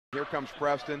Here comes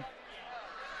Preston.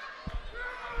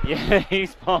 Yeah,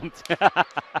 he's pumped.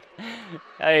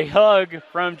 A hug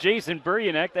from Jason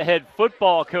Buryanek, the head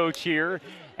football coach here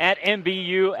at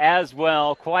MBU as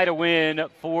well. Quite a win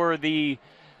for the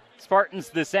Spartans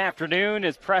this afternoon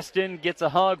as Preston gets a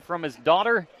hug from his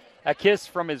daughter, a kiss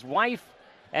from his wife,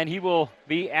 and he will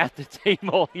be at the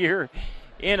table here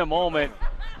in a moment.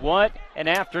 What an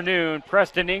afternoon.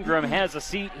 Preston Ingram has a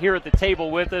seat here at the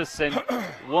table with us, and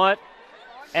what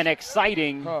an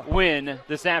exciting win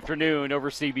this afternoon over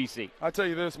CBC. I tell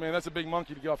you this, man, that's a big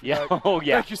monkey to get off Yeah, your back. oh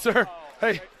yeah. Thank you, sir.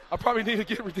 Hey, I probably need to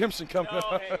get redemption coming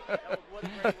up.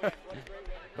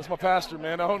 That's my pastor,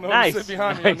 man. I don't know Nice. who sit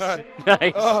behind me or not.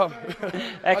 Nice. Extra,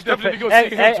 I definitely need to go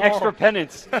see him tomorrow. Extra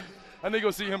penance. I need to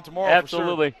go see him tomorrow.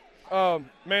 Absolutely. For sure.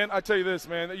 Man, I tell you this,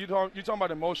 man. You're talking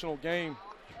about an emotional game.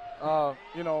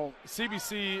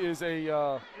 CBC is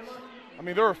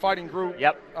they're a fighting group.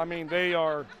 Yep. I mean, they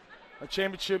are a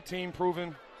championship team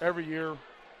proven every year.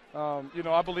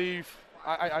 I believe,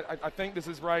 I think this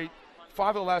is right. 5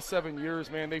 of the last 7 years,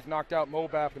 man, they've knocked out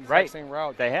Mobap in the exact same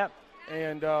route. They have.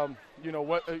 And,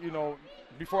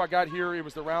 before I got here, it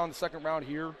was the second round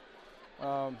here.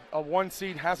 A one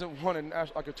seed hasn't won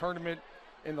a tournament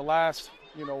in the last,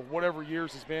 whatever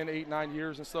years it's been, 8, 9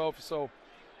 years and stuff. So,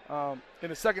 in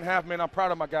the second half, man, I'm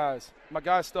proud of my guys. My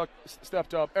guys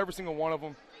stepped up, every single one of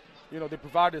them. They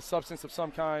provided a substance of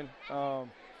some kind.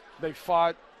 They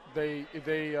fought. They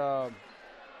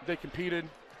competed.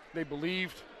 They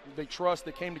believed. They trust.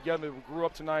 They came together. They grew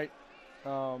up tonight.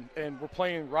 And we're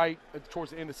playing right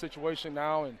towards the end of the situation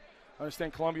now. And I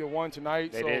understand Columbia won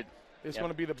tonight. They did. It's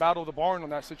going to be the battle of the barn on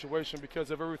that situation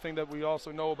because of everything that we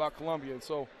also know about Columbia. And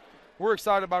so we're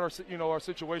excited about our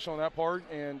situation on that part.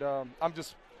 And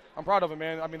I'm proud of it,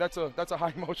 man. I mean, that's a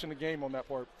high emotion game on that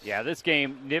part. Yeah, this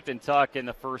game nip and tuck in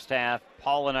the first half.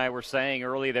 Paul and I were saying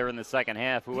early there in the second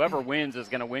half, whoever wins is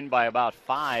going to win by about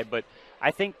 5. But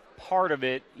I think part of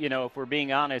it, if we're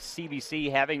being honest,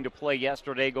 CBC having to play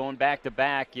yesterday, going back to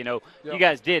back, you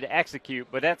guys did execute,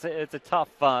 but it's a tough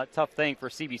thing for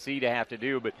CBC to have to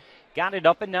do. But got it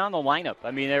up and down the lineup.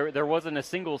 I mean, there wasn't a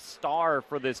single star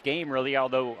for this game really,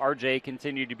 although RJ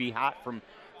continued to be hot from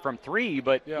 3,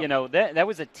 but that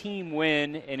was a team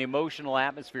win, an emotional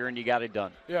atmosphere, and you got it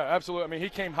done. Yeah, absolutely. I mean, he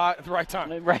came hot at the right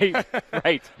time. Right.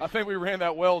 I think we ran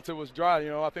that well till it was dry.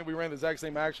 I think we ran the exact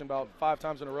same action about 5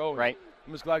 times in a row. Right.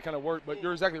 I'm just glad it kind of worked. But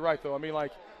you're exactly right, though. I mean,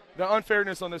 like, the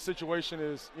unfairness on this situation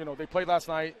is, they played last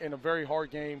night in a very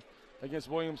hard game against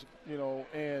Williams,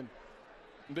 and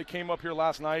they came up here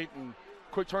last night and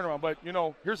quick turnaround. But,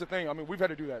 here's the thing. I mean, we've had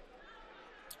to do that.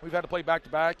 We've had to play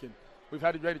back-to-back, and we've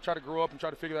had to try to grow up and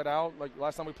try to figure that out. Like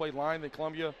last time we played Line, then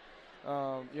Columbia,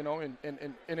 and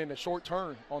in a short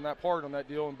turn on that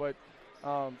deal. But,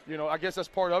 I guess that's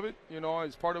part of it.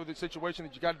 It's part of the situation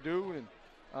that you got to do. And,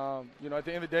 at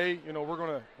the end of the day, we're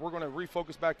gonna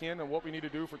refocus back in on what we need to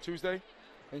do for Tuesday,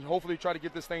 and hopefully try to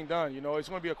get this thing done. It's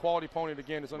going to be a quality opponent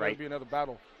again. It's going to be another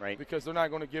battle, because they're not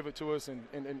going to give it to us,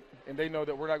 and they know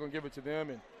that we're not going to give it to them,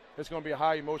 and it's going to be a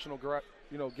high emotional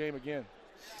game again.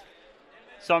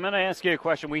 So I'm going to ask you a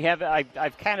question.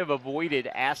 I've kind of avoided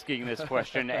asking this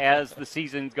question as the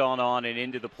season's gone on and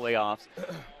into the playoffs.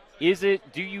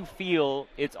 Do you feel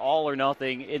it's all or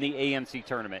nothing in the AMC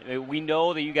tournament? We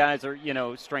know that you guys are,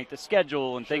 strength of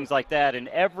schedule and things like that, and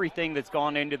everything that's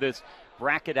gone into this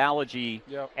bracketology,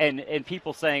 and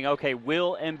people saying, okay,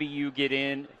 will MBU get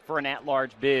in for an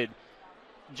at-large bid?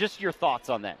 Just your thoughts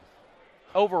on that.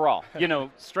 Overall,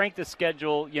 strength of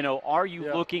schedule, are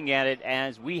you looking at it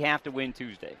as we have to win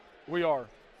Tuesday? We are.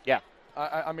 Yeah.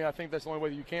 I mean, I think that's the only way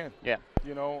that you can. Yeah.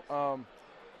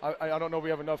 I don't know if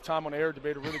we have enough time on the air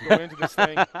debate to really go into this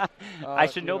thing. I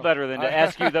should know better than to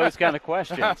ask you those kind of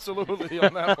questions. Absolutely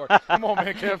on that part. Come on,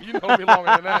 man, Kev. You know me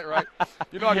longer than that, right?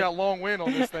 I got a long win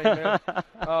on this thing, man.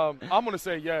 I'm going to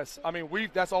say yes. I mean,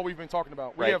 that's all we've been talking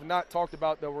about. We have not talked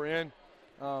about that we're in.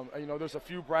 There's a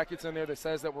few brackets in there that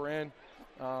says that we're in.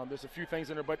 There's a few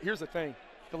things in there. But here's the thing.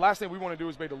 The last thing we want to do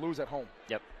is be able to lose at home.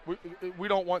 Yep. We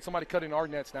don't want somebody cutting our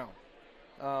nets down.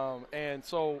 And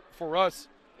so for us,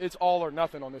 it's all or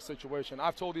nothing on this situation.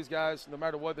 I've told these guys, no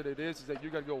matter what it is that you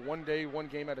got to go one day, one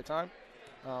game at a time.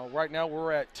 Right now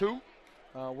we're at 2.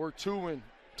 We're 2 and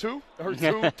 2, or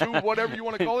 2, whatever you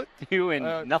want to call it. 2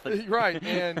 and nothing. Right,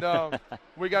 and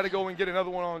we got to go and get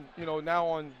another one on, now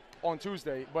on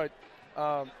Tuesday. But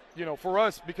for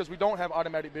us, because we don't have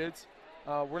automatic bids,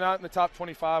 we're not in the top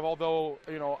 25. Although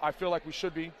I feel like we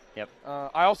should be. Yep.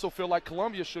 I also feel like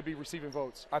Columbia should be receiving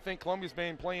votes. I think Columbia's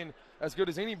been playing as good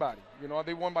as anybody.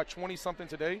 They won by 20-something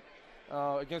today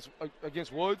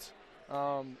against Woods.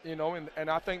 And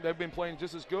I think they've been playing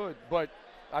just as good. But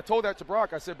I told that to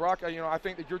Brock. I said, Brock, I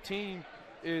think that your team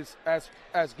is as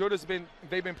good as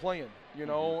they've been playing,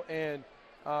 and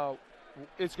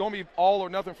it's going to be all or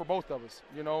nothing for both of us,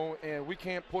 and we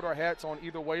can't put our hats on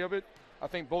either way of it. I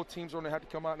think both teams are going to have to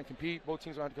come out and compete. Both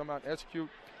teams are going to have to come out and execute.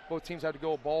 Both teams have to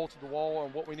go ball to the wall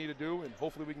on what we need to do, and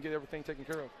hopefully we can get everything taken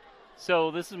care of.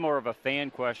 So this is more of a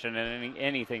fan question than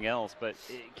anything else, but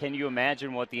can you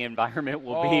imagine what the environment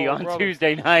will be on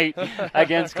Tuesday night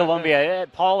against Columbia?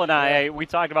 Paul and I, we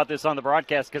talked about this on the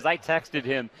broadcast because I texted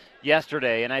him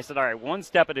yesterday, and I said, all right, one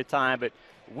step at a time, but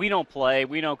we don't play,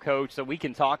 we don't coach, so we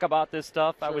can talk about this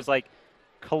stuff. Sure. I was like,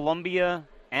 Columbia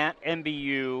at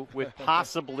MBU with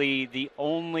possibly the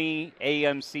only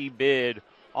AMC bid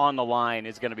on the line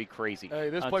is going to be crazy. Hey,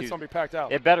 this place is going to be packed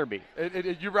out. It better be.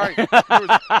 You're right.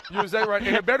 You're exactly right.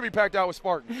 And it better be packed out with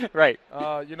Spartans. Right.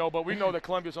 But we know that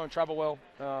Columbia's going to travel well,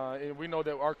 and we know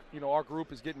that our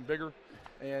group is getting bigger,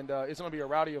 and it's going to be a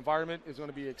rowdy environment. It's going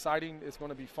to be exciting. It's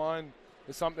going to be fun.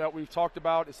 It's something that we've talked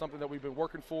about. It's something that we've been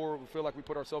working for. We feel like we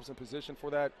put ourselves in position for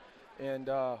that, and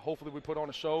hopefully we put on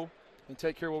a show and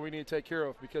take care of what we need to take care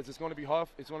of, because it's going to be tough.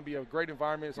 It's going to be a great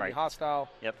environment. It's going to be hostile.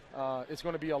 Yep. It's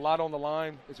going to be a lot on the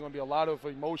line. It's going to be a lot of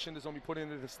emotion that's going to be put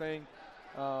into this thing.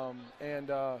 I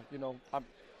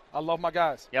love my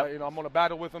guys. Yep. I'm going to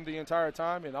battle with them the entire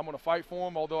time, and I'm going to fight for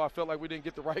them, although I felt like we didn't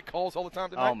get the right calls all the time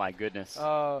tonight. Oh, my goodness.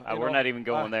 We're not even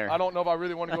going there. I don't know if I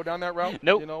really want to go down that route.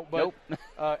 Nope. But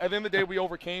at the end of the day, we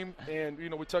overcame, and,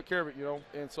 we took care of it,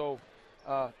 and so –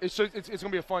 it's going to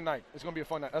be a fun night. It's going to be a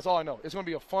fun night. That's all I know. It's going to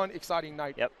be a fun, exciting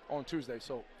night on Tuesday.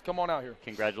 So come on out here.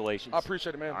 Congratulations. I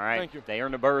appreciate it, man. All right. Thank you. They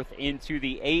earned a berth into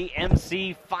the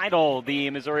AMC final.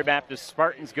 The Missouri Baptist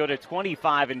Spartans go to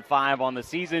 25-5 on the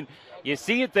season. You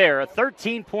see it there, a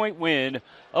 13-point win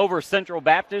over Central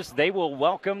Baptist. They will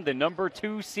welcome the number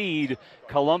 2 seed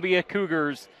Columbia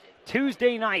Cougars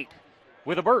Tuesday night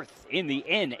with a berth in the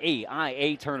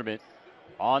NAIA tournament.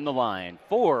 On the line.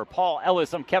 For Paul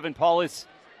Ellis, I'm Kevin Paulus.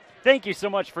 Thank you so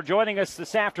much for joining us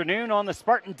this afternoon on the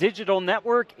Spartan Digital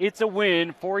Network. It's a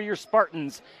win for your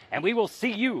Spartans, and we will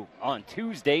see you on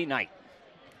Tuesday night.